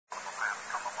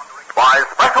by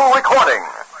special recording.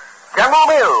 General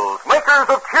Mills, makers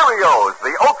of Cheerios,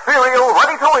 the oat cereal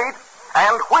ready to eat,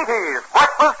 and Wheaties,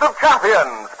 breakfast of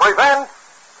champions, present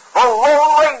The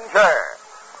Lone Ranger.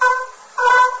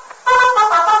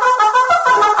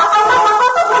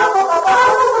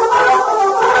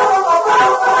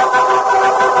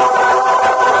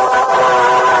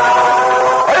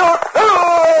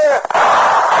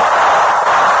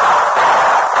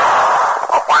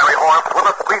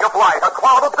 A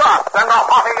cloud of dust and a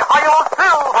haughty Hi-Yo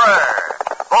Silver,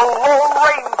 the Lone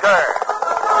Ranger.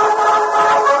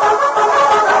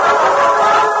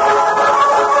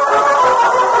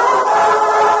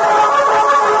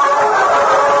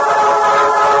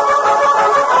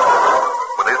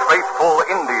 With his faithful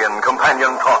Indian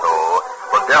companion Tonto,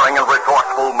 the daring and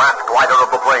resourceful masked rider of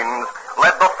the plains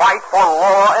led the fight for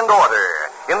law and order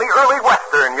in the early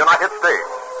western United States.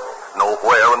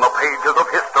 Nowhere in the pages of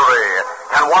history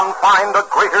can one find a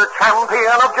greater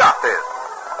champion of justice.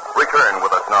 Return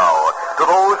with us now to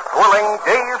those thrilling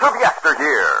days of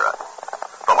yesteryear.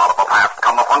 From out of the past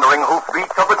come the thundering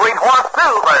hoofbeats of the great horse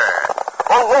Silver.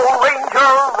 The Lone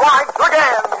Ranger rides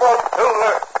again. Oh,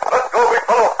 Silver, let's go, big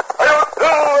fellow. Hi-yo,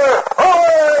 Silver,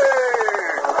 away!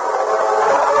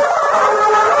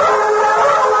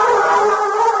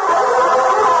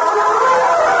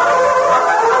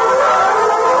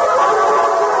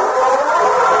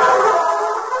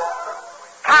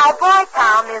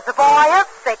 Is a boy of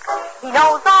 6. He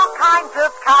knows all kinds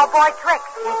of cowboy tricks.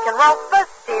 He can rope a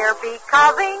steer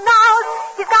because he knows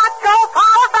he's got go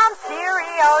power from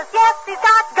Cheerios. Yes, he's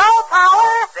got go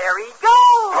power. There he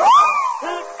goes.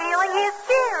 He's feeling his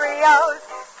Cheerios.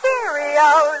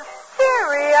 Cheerios.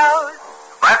 Cheerios.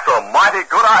 That's a mighty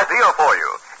good idea for you.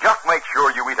 Just make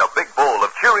sure you eat a big bowl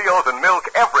of Cheerios and milk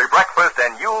every breakfast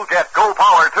and you'll get go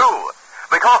power too.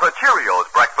 Because a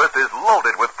Cheerios breakfast is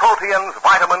loaded with proteins,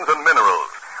 vitamins, and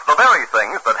minerals. The very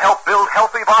things that help build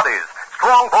healthy bodies,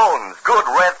 strong bones, good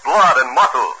red blood, and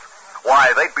muscles.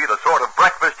 Why, they'd be the sort of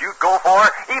breakfast you'd go for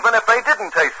even if they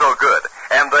didn't taste so good.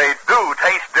 And they do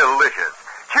taste delicious.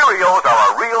 Cheerios are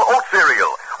a real oat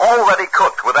cereal, already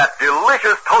cooked with that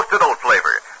delicious toasted oat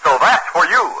flavor. So that's for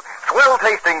you.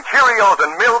 Swell-tasting Cheerios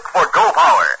and milk for go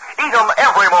power. Eat them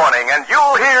every morning and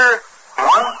you'll hear...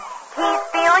 He's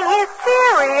feeling his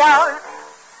Cheerios.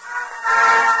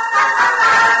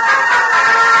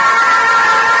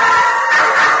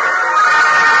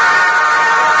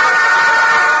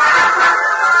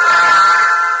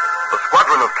 The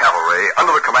squadron of cavalry,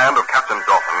 under the command of Captain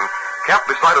Dalton, camped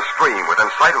beside a stream within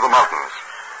sight of the mountains.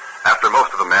 After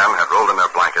most of the men had rolled in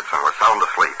their blankets and were sound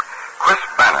asleep, Chris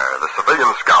Banner, the civilian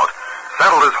scout,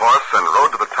 saddled his horse and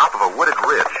rode to the top of a wooded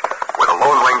ridge where the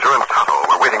Lone Ranger and Tonto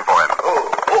were waiting for him. Oh,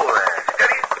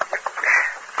 steady.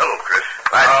 Hello, Chris.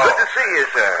 Good to see you,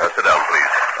 sir. Sit down,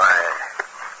 please. Why,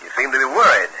 you seem to be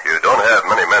worried. You don't have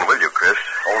many men with you, Chris.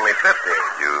 Only 50.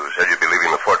 You said you'd be leaving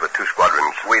the fort with 2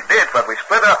 squadrons. We did, but we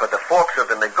split up at the forks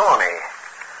of the Negoni.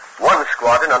 One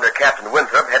squadron under Captain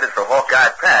Winthrop headed for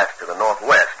Hawkeye Pass to the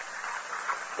northwest.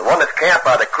 The one that's camped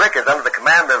by the creek is under the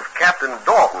command of Captain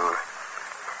Dalton.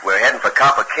 We're heading for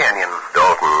Copper Canyon.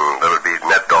 Dalton, that would be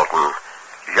Ned Dalton.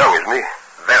 He's young, isn't he?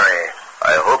 Very.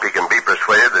 I hope he can be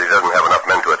persuaded that he doesn't have enough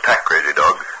men to attack Crazy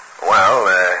Dog. Well,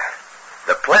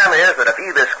 the plan is that if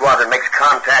either squadron makes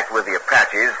contact with the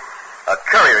Apaches, a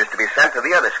courier is to be sent to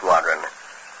the other squadron.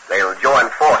 They'll join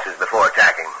forces before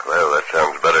attacking. Well, that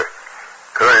sounds better.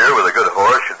 Courier with a good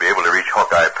horse should be able to reach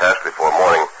Hawkeye Pass before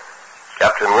morning.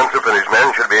 Captain Winthrop and his men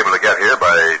should be able to get here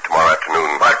by tomorrow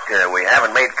afternoon. But we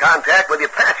haven't made contact with the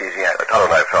Apaches yet. Tonto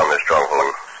and I found their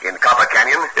stronghold. In Copper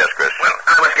Canyon? Yes, Chris. Well,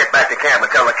 I must get back to camp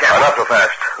and tell the captain. Not so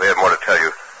fast. We have more to tell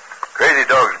you. Crazy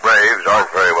Dog's braves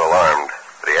aren't very well armed,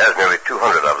 but he has nearly 200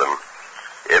 of them.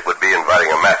 It would be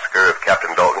inviting a massacre if Captain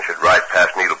Dalton should ride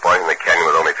past Needle Point in the canyon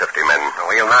with only 50 men.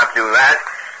 No, he'll not do that.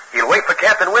 He'll wait for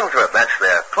Captain Winthrop. That's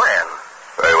their plan.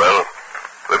 Very well.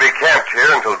 We'll be camped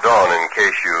here until dawn in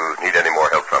case you need any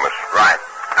more help from us. Right.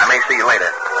 I may see you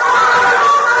later.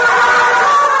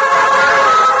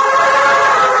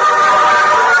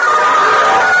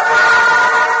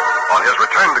 On his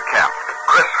return to camp,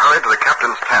 Chris hurried to the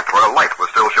captain's tent where a light was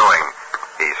still showing.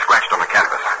 He scratched on the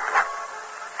canvas.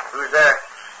 Who's there?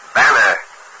 Banner.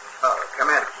 Oh, come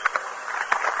in.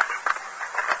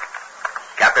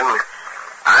 Captain,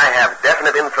 I have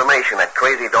definite information that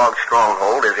Crazy Dog's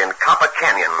stronghold is in Copper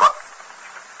Canyon. What?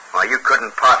 Well, you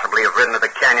couldn't possibly have ridden to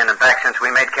the canyon and back since we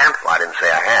made camp. Well, I didn't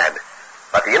say I had.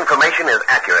 But the information is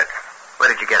accurate. Where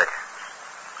did you get it?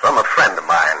 From a friend of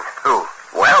mine. Who?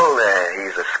 Well,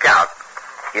 he's a scout.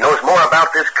 He knows more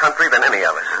about this country than any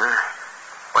of us.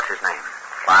 What's his name?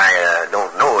 I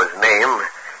don't know his name.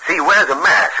 See, where wears a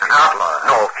mask. An outlaw?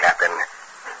 No, Captain.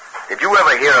 Did you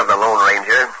ever hear of the Lone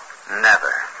Ranger?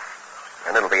 Never.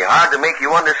 And it'll be hard to make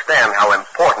you understand how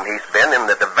important he's been in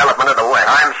the development of the West.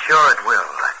 I'm sure it will.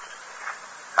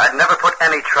 I'd never put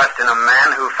any trust in a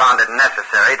man who found it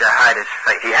necessary to hide his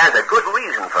face. He has a good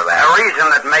reason for that. A reason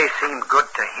that may seem good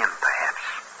to him, perhaps.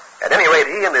 At any rate,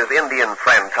 he and his Indian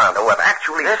friend Tonto have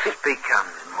actually... This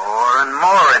becomes more and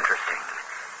more interesting.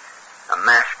 A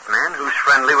masked man who's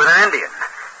friendly with an Indian.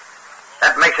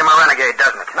 That makes him a renegade,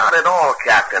 doesn't it? Not at all,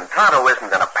 Captain. Tonto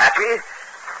isn't an Apache.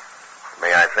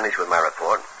 May I finish with my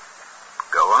report?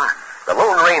 Go on. The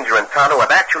Lone Ranger and Tonto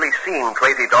have actually seen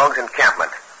Crazy Dog's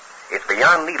encampment. It's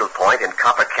beyond Needle Point in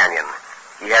Copper Canyon.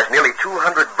 He has nearly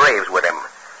 200 braves with him.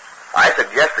 I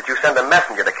suggest that you send a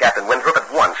messenger to Captain Winthrop at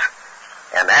once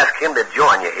and ask him to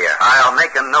join you here. I'll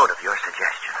make a note of your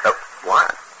suggestion.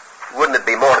 What? Wouldn't it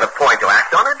be more to the point to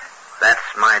act on it? That's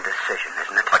my decision,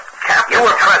 isn't it? But, Captain... You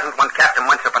were present when Captain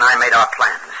Winthrop and I made our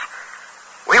plans.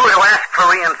 We were to ask for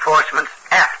reinforcements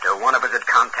after one of us had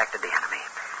contacted the enemy.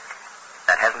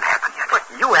 That hasn't happened yet. But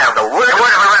you have the word... The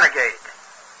word of a renegade.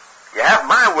 You have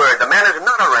my word. The man is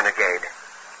not a renegade.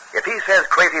 If he says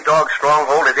Crazy Dog's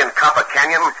stronghold is in Copper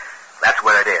Canyon, that's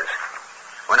where it is.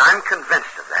 When I'm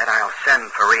convinced of that, I'll send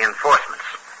for reinforcements.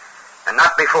 And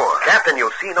not before. Captain,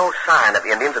 you'll see no sign of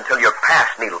the Indians until you're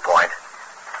past Needle Point.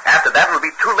 After that, it'll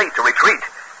be too late to retreat.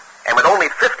 And with only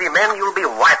 50 men, you'll be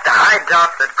wiped out. I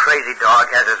doubt that Crazy Dog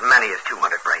has as many as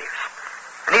 200 braves.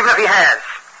 And even if he has,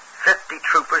 50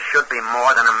 troopers should be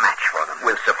more than a match for them.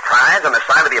 With surprise on the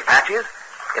side of the Apaches?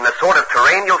 In the sort of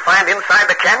terrain you'll find inside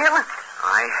the canyon?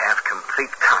 I have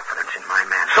complete confidence in my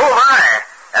men. So have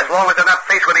I. As long as they're not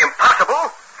faced with the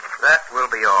impossible. That will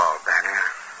be all, Banner.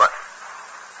 But...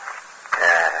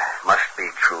 must be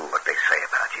true what they say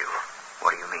about you.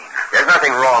 What do you mean? There's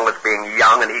nothing wrong with being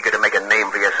young and eager to make a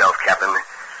name for yourself, Captain.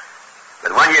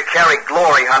 But when you carry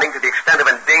glory hunting to the extent of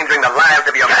endangering the lives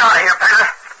of your men... Get out of here, Banner.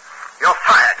 You're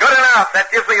fired. Good enough.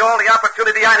 That gives me all the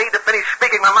opportunity I need to finish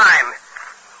speaking my mind.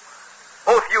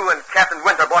 Both you and Captain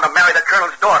Winthrop want to marry the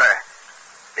Colonel's daughter.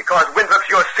 Because Winthrop's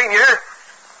your senior,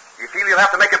 you feel you'll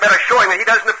have to make a better showing than he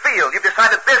does in the field. You've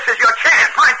decided this is your chance.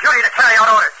 It's my duty to carry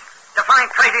out orders. To find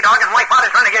Crazy Dog and wipe out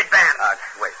his renegade band.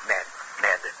 Wait, Ned.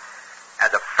 As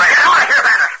a friend... Get out of here,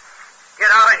 Banner. Get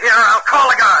out of here or I'll call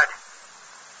the guard.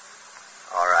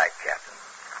 All right, Captain.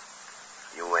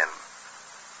 You win.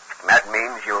 And that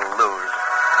means you'll lose.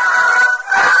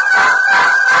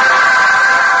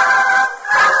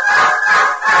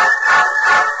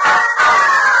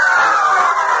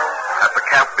 At the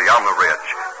camp beyond the ridge,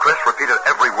 Chris repeated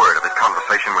every word of his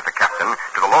conversation with the captain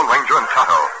to the Lone Ranger and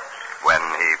Tonto. When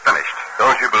he finished...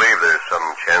 Don't you believe there's some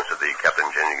chance of the captain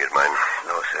changing his mind?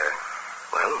 No, sir.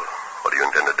 Well, what do you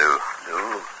intend to do? Do?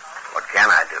 What can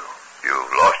I do?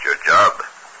 You've lost your job.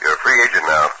 You're a free agent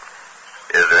now.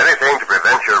 Is there anything to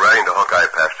prevent your riding to Hawkeye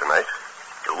Pass tonight?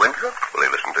 To Winthrop? Will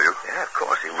he listen to you? Yeah, of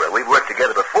course he will. We've worked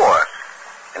together before.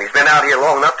 And he's been out here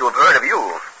long enough to have heard of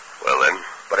you. Well, then.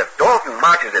 But if Dalton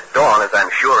marches at dawn, as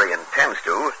I'm sure he intends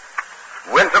to,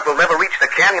 Winthrop will never reach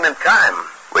the canyon in time.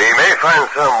 We may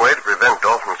find some way to prevent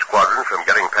Dalton's squadron from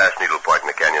getting past Needle Point in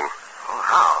the canyon. Oh,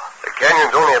 how? The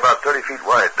canyon's only about 30 feet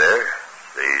wide there.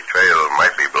 The trail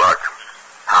might be blocked.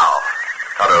 How?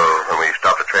 Tonto, when we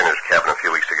stopped the trainer's cabin a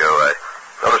few weeks ago, I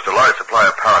noticed a large supply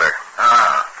of powder.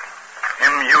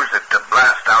 Him use it to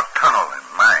blast out tunnel in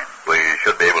mine. We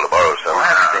should be able to borrow some.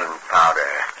 Blasting powder.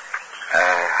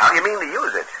 How do you mean to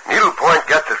use it? Needle Point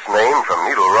gets its name from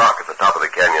Needle Rock at the top of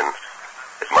the canyon.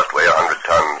 It must weigh 100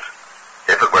 tons.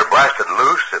 If it were blasted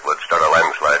loose, it would start a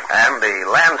landslide. And the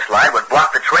landslide would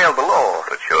block the trail below.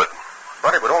 It should.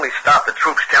 But it would only stop the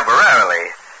troops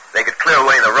temporarily. They could clear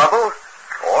away the rubble,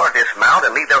 or dismount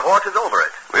and lead their horses over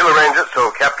it. We'll arrange it so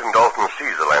Captain Dalton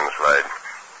sees the landslide.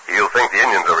 He'll think the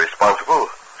Indians are responsible,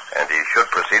 and he should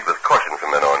proceed with caution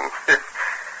from then on.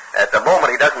 At the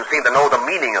moment, he doesn't seem to know the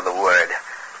meaning of the word.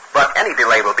 But any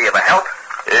delay will be of a help.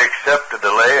 Except a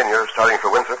delay, and you're starting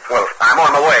for Winthrop? Well, I'm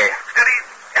on my way. Steady.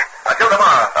 Until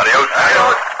tomorrow. Adios.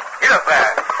 Adios. Get up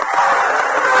there.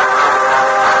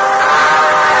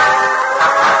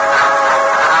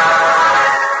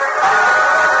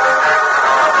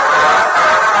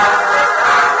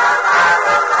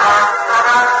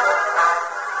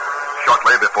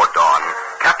 Shortly before dawn,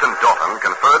 Captain Dalton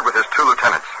conferred with his two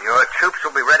lieutenants. Your troops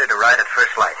will be ready to ride at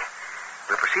first light.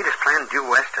 We'll proceed as planned due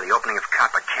west to the opening of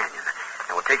Copper Canyon,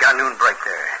 and we'll take our noon break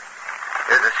there.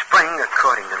 There's a spring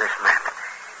according to this map.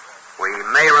 We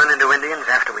may run into Indians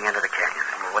after we enter the canyon.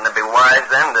 Wouldn't it be wise,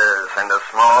 then, to send a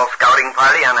small scouting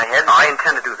party on ahead? I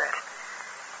intend to do that.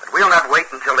 But we'll not wait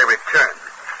until they return.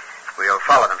 We'll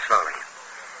follow them slowly.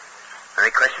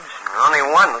 questions? Only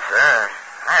one, sir.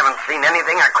 I haven't seen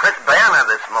anything of Chris Banner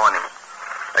this morning.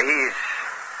 He's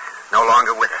no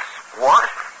longer with us. What?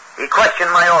 He questioned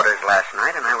my orders last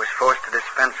night, and I was forced to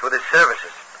dispense with his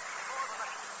services.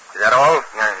 Is that all?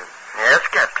 Yes,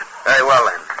 Captain. Very well,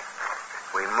 then.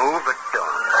 We move at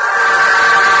dawn.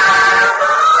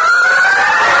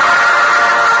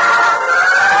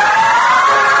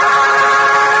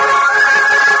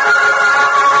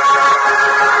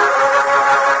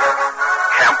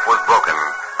 Camp was broken.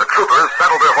 The troopers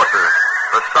saddled their horses.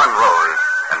 The sun rose,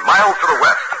 and miles to the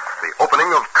west, the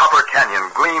opening of Copper Canyon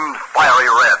gleamed fiery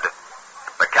red.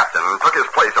 The captain took his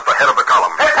place at the head of the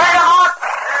column. Hey, Hart!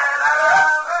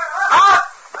 Hart!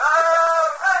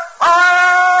 Hart!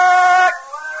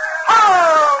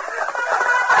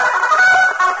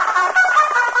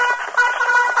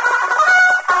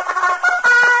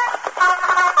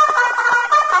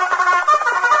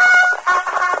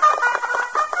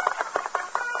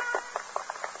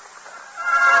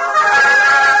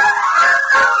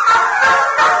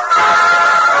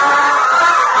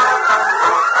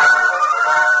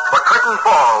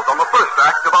 Falls on the first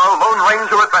act of our Lone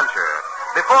Ranger adventure.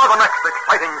 Before the next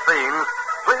exciting scenes,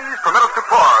 please permit us to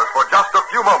pause for just a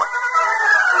few moments.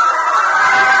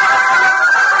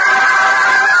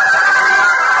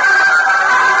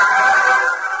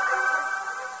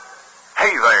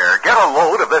 Hey there, get a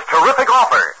load of this terrific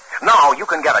offer. Now you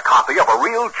can get a copy of a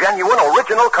real, genuine,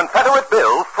 original Confederate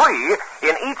bill free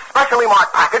in each specially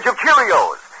marked package of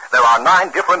Cheerios. There are 9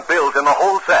 different bills in the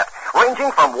whole set, ranging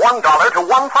from $1 to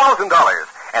 $1,000.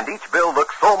 And each bill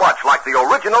looks so much like the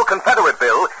original Confederate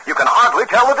bill, you can hardly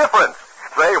tell the difference.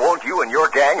 Say, won't you and your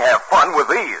gang have fun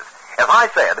with these? As I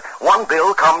said, one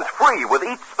bill comes free with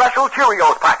each special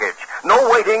Cheerios package. No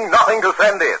waiting, nothing to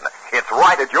send in. It's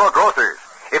right at your grocer's.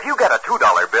 If you get a $2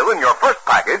 bill in your first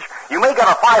package, you may get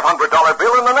a $500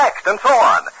 bill in the next, and so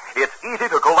on. It's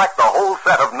easy to collect the whole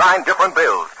set of 9 different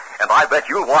bills. And I bet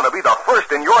you'll want to be the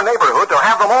first in your neighborhood to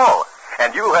have them all.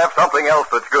 And you'll have something else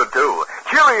that's good, too.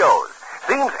 Cheerios.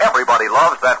 Seems everybody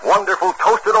loves that wonderful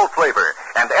toasted oat flavor,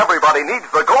 and everybody needs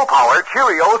the Go Power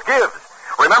Cheerios gives.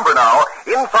 Remember now,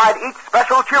 inside each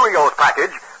special Cheerios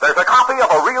package, there's a copy of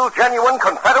a real, genuine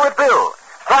Confederate bill.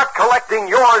 Start collecting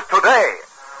yours today.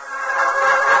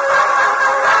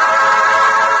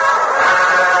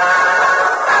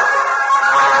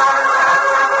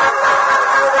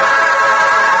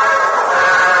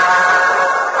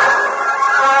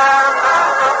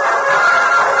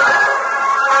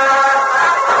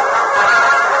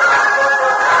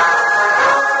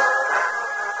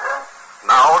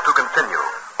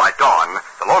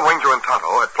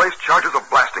 Charges of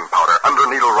blasting powder under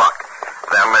Needle Rock.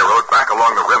 Then they rode back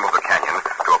along the rim of the canyon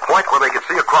to a point where they could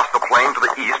see across the plain to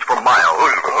the east for miles.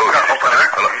 A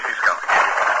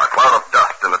cloud of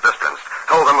dust in the distance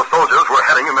told them the soldiers were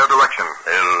heading in their direction.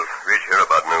 They'll reach here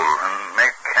about noon. And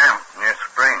make camp near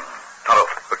spring. Tonto,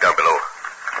 look down below.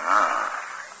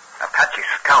 Apache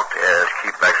scout. Yes,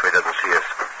 keep back so he doesn't see us.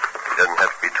 He doesn't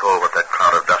have to be told what that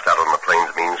cloud of dust out on the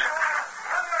plains means.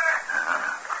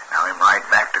 Now him ride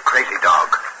back to Crazy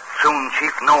Dog. Soon Chief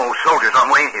knows soldiers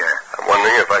on way here. I'm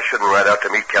wondering if I shouldn't ride out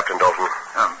to meet Captain Dalton.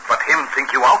 But him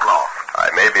think you outlaw. I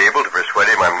may be able to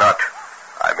persuade him I'm not.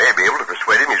 I may be able to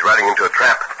persuade him he's riding into a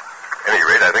trap. At any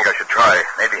rate, I think I should try.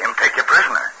 Maybe him take you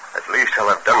prisoner. At least I'll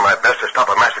have done my best to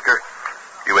stop a massacre.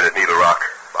 You in at Needle Rock.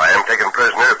 If I am taken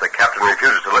prisoner, if the captain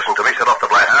refuses to listen to me, set off the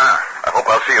blast. I hope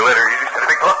I'll see you later. Easy, steady,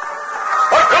 big fella.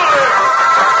 What do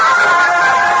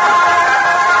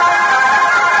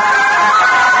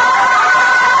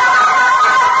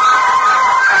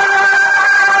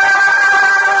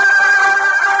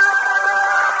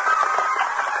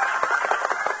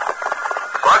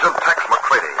Sergeant Tex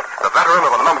McCready, the veteran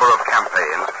of a number of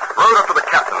campaigns, rode up to the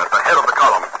captain at the head of the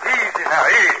column. Easy now,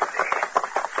 easy.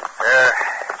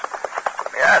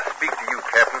 May I speak to you,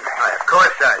 Captain? Of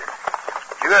course, Sergeant.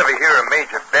 Did you ever hear of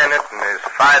Major Bennett and his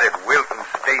fight at Wilton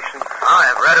Station?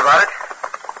 I've read about it.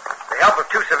 With the help of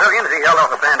 2 civilians, he held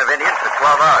off a band of Indians for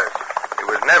 12 hours. It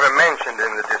was never mentioned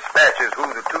in the dispatches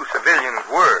who the 2 civilians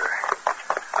were.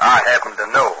 I happen to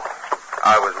know.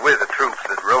 I was with the troops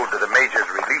that rode to the Major's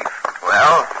relief.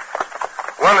 Well?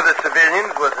 One of the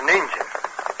civilians was an Indian.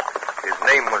 His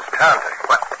name was Tonto.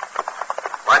 What?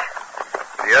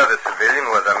 The other civilian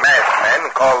was a masked man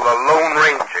called the Lone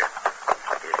Ranger.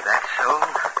 Is that so?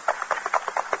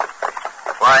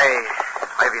 Why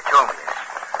have you told me this?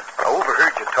 I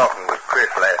overheard you talking with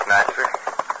Chris last night, sir.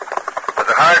 It was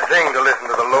a hard thing to listen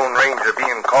to the Lone Ranger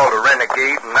being called a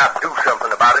renegade and not do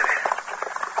something about it.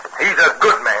 He's a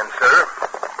good man, sir.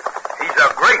 He's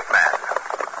a great man.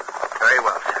 Very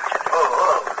well, Sergeant.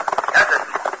 Oh. Captain,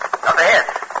 up ahead.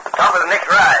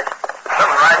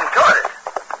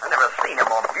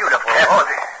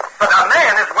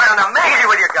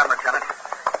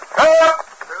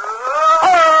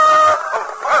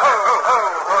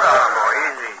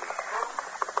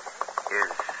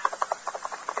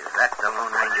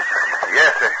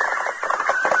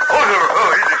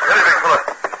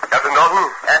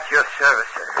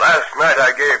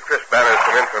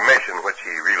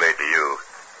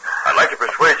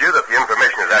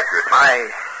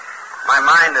 My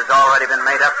mind has already been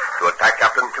made up. To attack,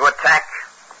 Captain? To attack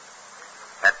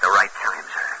at the right time,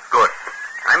 sir. Good.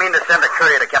 I mean to send a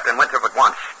courier to Captain Winthrop at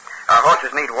once. Our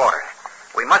horses need water.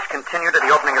 We must continue to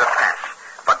the opening of the pass,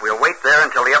 but we'll wait there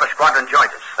until the other squadron joins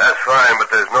us. That's fine,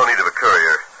 but there's no need of a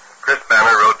courier. Chris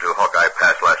Banner rode to Hawkeye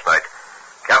Pass last night.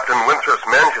 Captain Winthrop's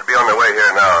men should be on their way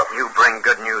here now. You bring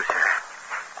good news, sir.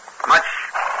 Much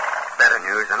better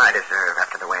news than I deserve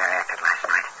after the way I acted last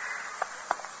night.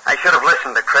 I should have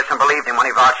listened to Chris and believed him when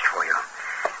he vouched for you.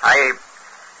 I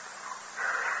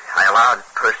allowed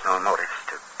personal motives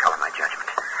to color my judgment.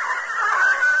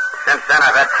 Since then,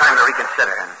 I've had time to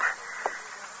reconsider, and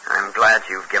I'm glad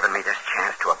you've given me this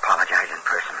chance to apologize in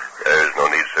person. There's no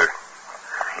need, sir.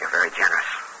 You're very generous.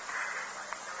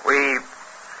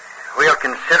 We'll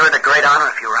consider it a great honor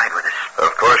if you ride with us.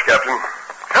 Of course, Captain.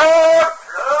 Forward!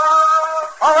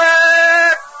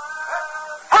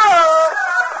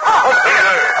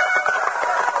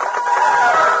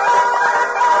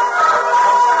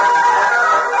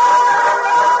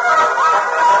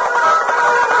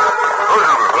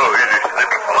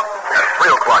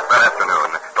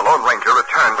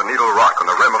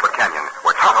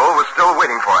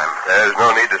 There's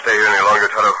no need to stay here any longer,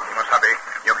 Tonto. Kimasabi,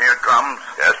 you hear drums?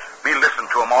 Yes? Me listen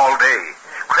to 'em all day.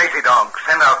 Crazy Dog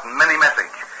send out many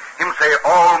message. Him say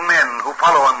all men who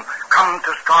follow him come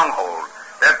to Stronghold.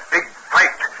 That big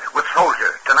fight with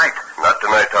soldier tonight. Not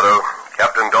tonight, Tonto.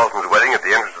 Captain Dalton's waiting at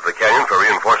the entrance of the canyon for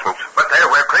reinforcements. But there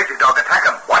where Crazy Dog attack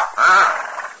him. What?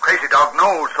 Crazy Dog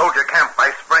knows soldier camp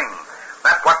by spring.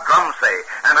 That's what drums say,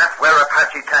 and that's where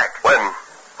Apache attack. When?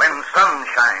 When sun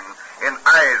shine in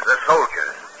eyes of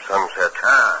soldiers. Sunset.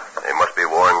 They must be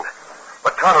warned.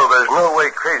 But, Tonto, there's no way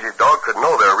Crazy Dog could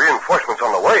know there are reinforcements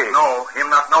on the way. No, him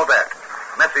not know that.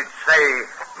 Message say,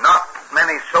 not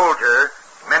many soldier,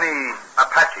 many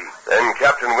Apache. Then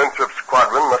Captain Winthrop's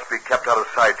squadron must be kept out of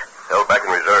sight, held back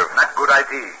in reserve. Not good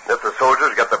idea. If the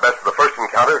soldiers get the best of the first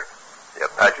encounter, the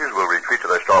Apaches will retreat to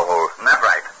their stronghold. Not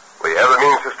right. We have the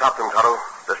means to stop them, Tonto.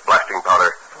 This blasting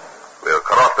powder. We'll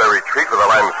cut off their retreat with a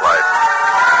landslide.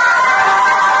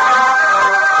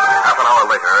 Half an hour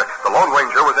later, the Lone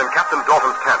Ranger was in Captain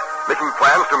Dalton's tent, making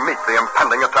plans to meet the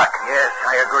impending attack. Yes,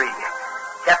 I agree.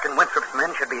 Captain Winthrop's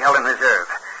men should be held in reserve.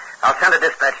 I'll send a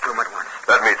dispatch to him at once.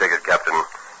 Let me take it, Captain.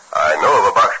 I know of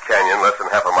a box canyon less than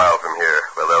half a mile from here,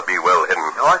 where they'll be well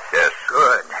hidden. North? Yes.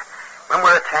 Good. When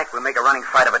we're attacked, we'll make a running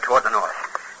fight of it toward the north.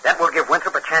 That will give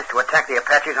Winthrop a chance to attack the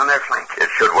Apaches on their flank. It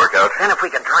should work out. Then if we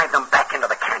can drive them back into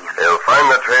the canyon. They'll find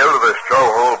the trail to the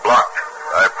stronghold blocked.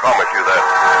 I promise you that.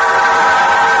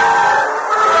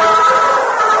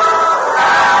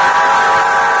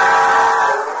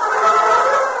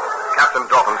 Captain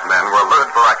Dalton's men were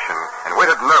alerted for action and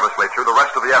waited nervously through the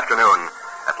rest of the afternoon.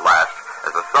 At last,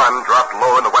 as the sun dropped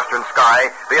low in the western sky,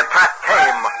 the attack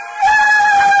came.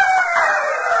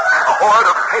 A horde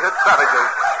of painted savages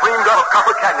streamed out of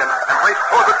Copper Canyon and raced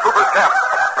toward the troopers' camp.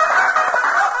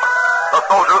 The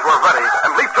soldiers were ready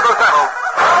and leaped to their saddles.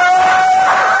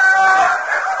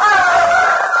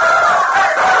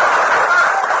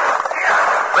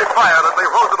 They fired as they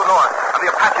rode to the north, and the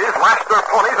Apaches lashed their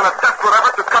ponies in a desperate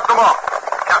effort to cut them off.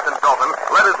 Captain Dalton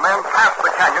led his men past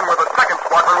the canyon where the second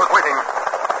squadron was waiting.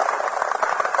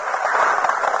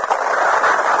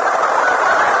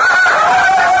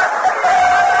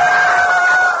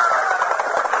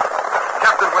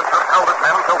 Captain Winthrop held his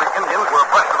men until the Indians were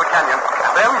abreast of the canyon,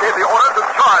 and then gave the order to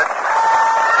charge.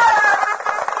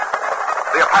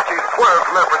 The Apaches swerved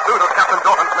from their pursuit of Captain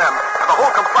Dalton's men, and the whole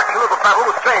complexion of the battle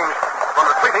was changed. From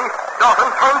retreating,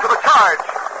 Dalton turned to the charge.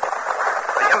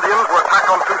 The Indians were attacked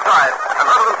on two sides, and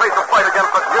rather than face a fight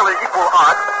against such nearly equal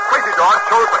odds, Crazy Dog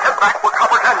chose to head back for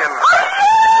Copper Canyon. The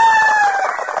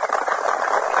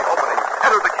opening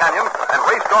entered the canyon and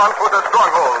raced on toward their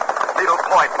stronghold. Needle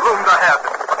Point loomed ahead,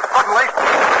 but suddenly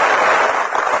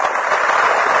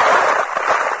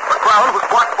the ground was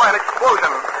blocked by an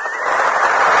explosion.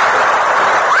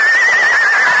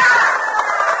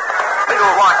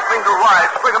 Needle Rock seemed to rise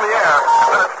straight in the air.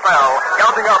 Then it fell,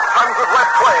 gouging out tons of red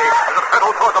clay as it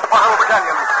hurtled toward the bottom of the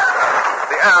canyon.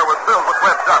 The air was filled with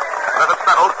red dust, and as it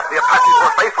settled, the Apaches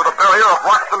were faced with a barrier of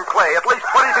rocks and clay at least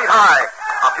 20 feet high.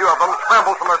 A few of them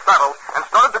scrambled from their saddles and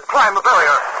started to climb the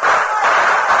barrier.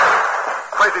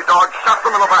 Crazy Dog shot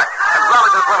them in the back and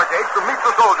rallied his renegades to meet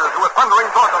the soldiers who were thundering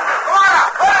toward them.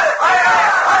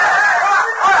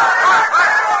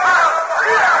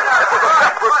 It was a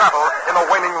desperate battle in the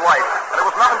waning light, and it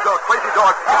was not until Crazy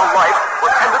Dog's evil life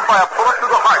was ended by a bullet through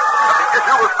the heart that the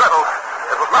issue was settled.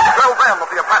 It was not until then that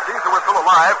the Apaches, who were still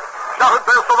alive, shouted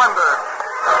their surrender.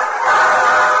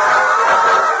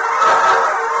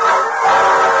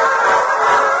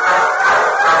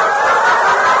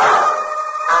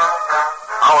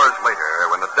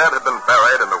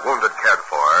 and the wounded cared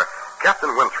for,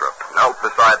 Captain Winthrop knelt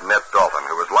beside Ned Dalton,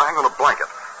 who was lying on a blanket,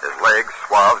 his legs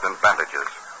swathed in bandages.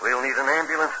 We'll need an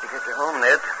ambulance to get you home,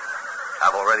 Ned.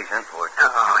 I've already sent for it.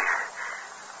 Oh,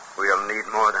 we'll need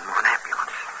more than one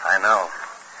ambulance. I know.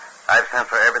 I've sent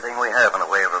for everything we have in the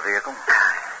way of a vehicle.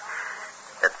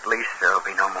 At least there'll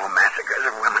be no more massacres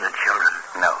of women and children.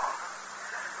 No.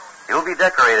 You'll be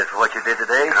decorated for what you did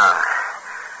today.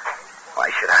 Why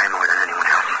should I more than anyone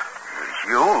else? It's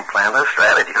you who planned our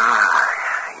strategy.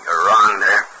 You're wrong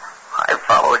there. I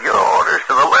followed your orders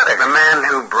to the letter. The man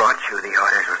who brought you the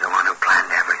orders was the one who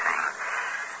planned everything.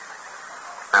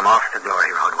 I'm off the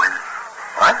Glory Road, Win.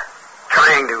 What?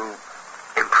 Trying to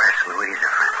impress Louisa,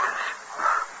 for instance.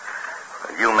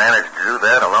 You managed to do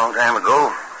that a long time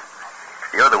ago.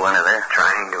 You're the winner there.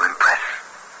 Trying to impress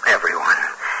everyone.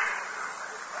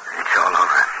 It's all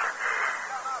over.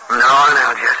 No, and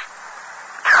I'll just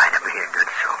try to be a good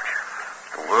soldier.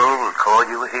 The world will call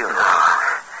you a hero. No.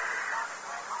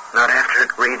 Not after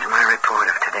it reads my report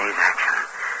of today's action.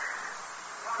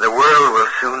 The world will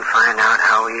soon find out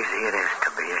how easy it is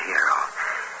to be a hero.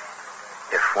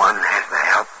 If one has the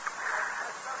help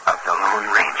of the Lone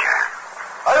Ranger.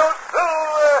 I'll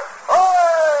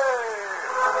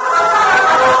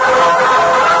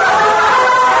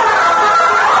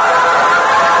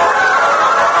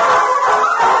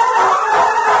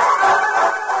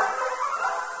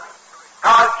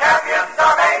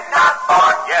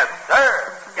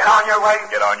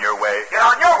Get on your way. Get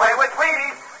on your way with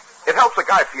Wheaties. It helps a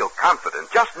guy feel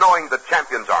confident just knowing that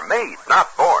champions are made,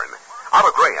 not born.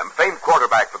 Otto Graham, famed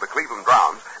quarterback for the Cleveland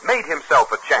Browns, made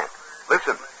himself a champ.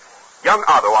 Listen, young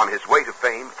Otto on his way to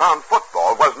fame found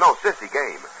football was no sissy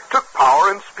game. Took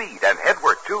power and speed and head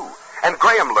work too. And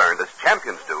Graham learned, as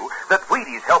champions do, that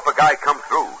Wheaties help a guy come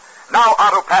through. Now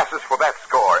Otto passes for that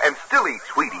score and still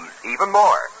eats Wheaties even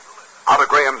more. Otto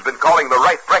Graham's been calling the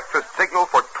right breakfast signal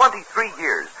for 23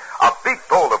 years. A big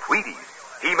bowl of Wheaties.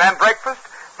 He-Man breakfast?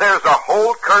 There's a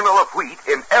whole kernel of wheat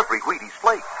in every Wheaties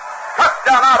flake.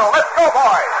 Touchdown, Otto. Let's go,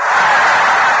 boys.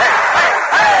 Hey, hey,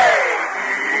 hey!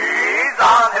 He's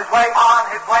on his way, on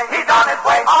his way. He's on his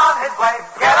way, on his way.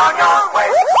 Get on your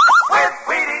way with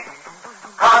Wheaties.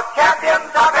 'Cause champions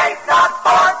are made, not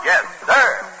born. Yes,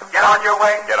 sir. Get on your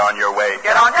way. Get on your way.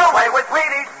 Get on your way with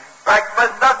Wheaties.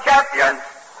 Breakfast of champions.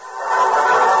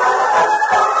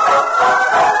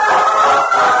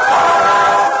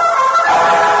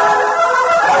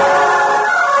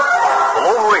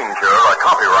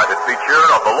 Copyrighted feature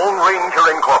of the Lone Ranger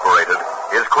Incorporated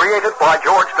is created by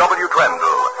George W.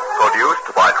 Trendle, produced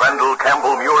by Trendle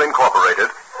Campbell Muir Incorporated,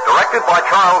 directed by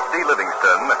Charles D.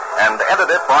 Livingston, and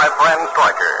edited by Fran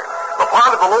Stryker. The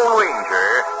part of the Lone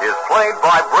Ranger is played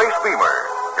by Brace Beamer.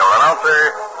 Your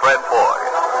announcer, Fred Foy.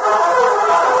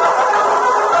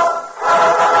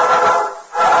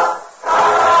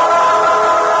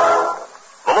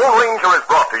 The Lone Ranger is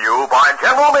brought to you by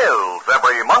General Mills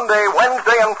every Monday,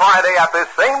 Wednesday, and Friday at this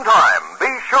same time.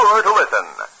 Be sure to listen.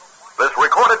 This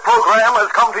recorded program has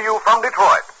come to you from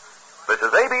Detroit. This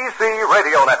is ABC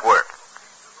Radio Network.